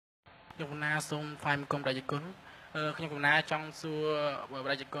ខ្ញុំកណាសូមថ្លែងគុំប្រជាជនខ្ញុំកណាចង់សួរ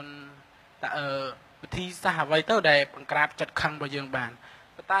ប្រជាជនតើវិធីសាស្ត្រអ្វីទៅដែលបង្ក្រាបចិត្តខឹងរបស់យើងបាន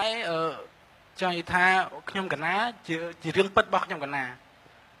ប៉ុន្តែចង់និយាយថាខ្ញុំកណាជារឿងពិតរបស់ខ្ញុំកណា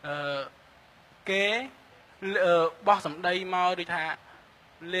គេបោះសម្ដីមកដូចថា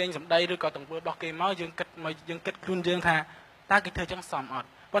លេងសម្ដីឬក៏ទង្វើរបស់គេមកយើងគិតខ្លួនយើងថាតើគេធ្វើចឹងសមអត់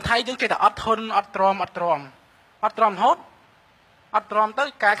ប៉ុន្តែយើងចេះតែអត់ធន់អត់ទ្រាំរហូតអត់ទ្រាំទៅ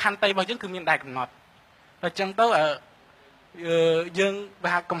ការខន្តីរបស់យើងគឺមានដែនកំណត់តែចឹងទៅយើងបើ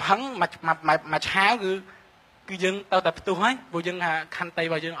ថាកំហឹងមួយឆាវគឺយើងទៅតែផ្ទុះហើយព្រោះយើងថាខន្តីរ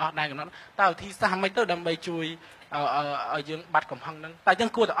បស់យើងអស់ដែនកំណត់តើវិធីសាស្ត្រមិនទៅដើម្បីជួយឲ្យយើងបាត់កំហឹងហ្នឹងតែយើង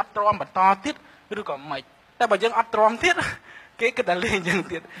គួរតែអត់ទ្រាំបន្តទៀតឬក៏មិនតែបើយើងអត់ទ្រាំទៀតគេគិតតែលេងយើង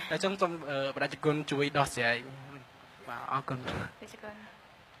ទៀតតែចឹងសូមប្រជាជនជួយដោះស្រាយបាទអរគុណប្រជាជន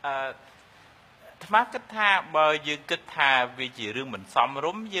ថ្មគិតថាបើយើងគិតថាវាជារឿងមិនសមរ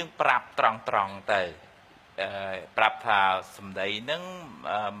ម្យយើងប្រាប់ត្រង់ទៅប្រាប់ថាសម្ដីហ្នឹង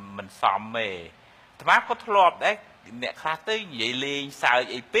មិនសមទេថ្មក៏ធ្លាប់ដែរអ្នកខ្លះទៅនិយាយលេងសើច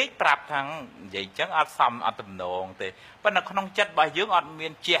អីពេកប្រាប់ថានិយាយចឹងអត់សមអត់ទំនងទេប៉ុន្តែក្នុងចិត្តរបស់យើងអត់មា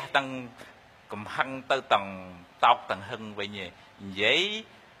នជះទាំងកំហឹងទៅទាំងតោកទាំងហឹងវិញទេនិយាយ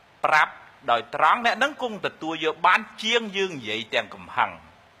ប្រាប់ដោយត្រង់អ្នកហ្នឹងគង់ទទួលយកបានជាងយើងនិយាយទាំងកំហឹង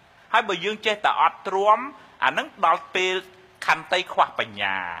ហើយបើយើងចេះតែអត់ទ្រាំអាហ្នឹងដល់ពេលខន្តីខ្វះបញ្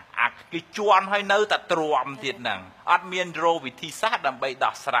ញាអាគេជន់ហើយនៅតែទ្រាំទៀតហ្នឹងអត់មានរោវិធីសាស្ត្រដើម្បី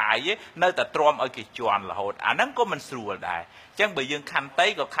ដោះស្រាយទេនៅតែទ្រាំឲ្យគេជន់រហូតអាហ្នឹងក៏មិនស្រួលដែរអញ្ចឹងបើយើងខន្តី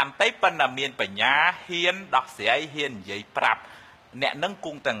ក៏ខន្តីប៉ុន្តែមានបញ្ញាហ៊ានដោះស្រាយហ៊ាននិយាយប្រាប់អ្នកហ្នឹងគ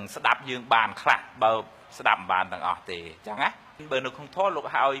ង់ទាំងស្ដាប់យើងបានខ្លះបើស្ដាប់មិនបានទាំងអស់ទេអញ្ចឹងណាបើនៅក្នុងធម៌លោក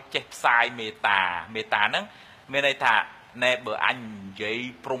ឲ្យចេះផ្សាយមេត្តាហ្នឹងមានន័យថាណែបើអញនិយាយ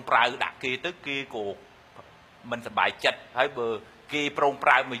ប្រងប្រៅដាក់គេទៅគេក៏មិនសប្បាយចិត្តហើយបើគេប្រងប្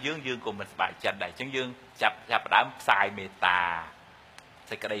រៅមកយើងក៏មិនសប្បាយចិត្តដែរអញ្ចឹងយើងចាប់ផ្ដើមផ្សាយមេត្តា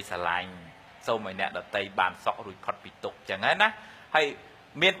សេចក្តីស្រឡាញ់សូមឲ្យអ្នកដតីបានសុខរួចផុតពីទុក្ខអញ្ចឹងណាហើយ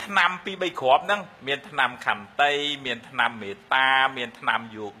មានថ្នាំ2 3គ្រាប់ហ្នឹងមានថ្នាំខន្តីមានថ្នាំមេត្តាមានថ្នាំ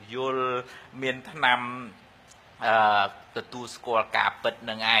យោគយល់មានថ្នាំទទួលស្គាល់ការពិតហ្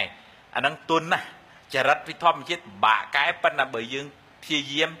នឹងឯងអាហ្នឹងទុនណាចរិតវិធម្មជាតិពិបាកកែប៉ុន្តែបើយើងព្យា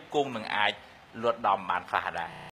យាមគង់នឹងអាចលួតដំបានខ្លះដែរ